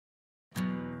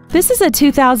This is a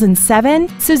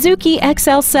 2007 Suzuki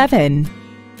XL-7.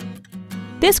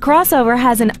 This crossover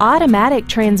has an automatic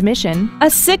transmission, a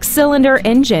 6-cylinder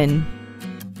engine.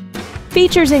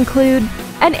 Features include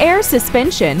an air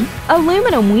suspension,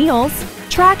 aluminum wheels,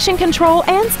 traction control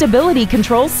and stability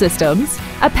control systems,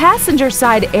 a passenger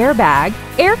side airbag,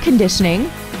 air conditioning,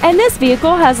 and this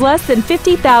vehicle has less than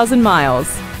 50,000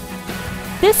 miles.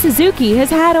 This Suzuki has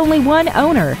had only one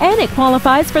owner and it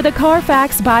qualifies for the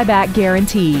Carfax buyback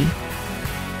guarantee.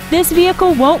 This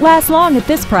vehicle won't last long at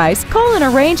this price. Call and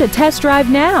arrange a test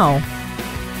drive now.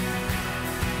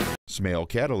 Smail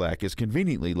Cadillac is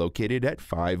conveniently located at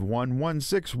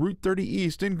 5116 Route 30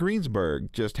 East in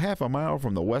Greensburg, just half a mile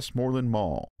from the Westmoreland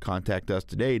Mall. Contact us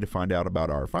today to find out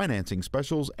about our financing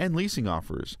specials and leasing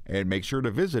offers, and make sure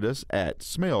to visit us at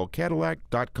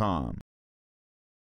SmailCadillac.com.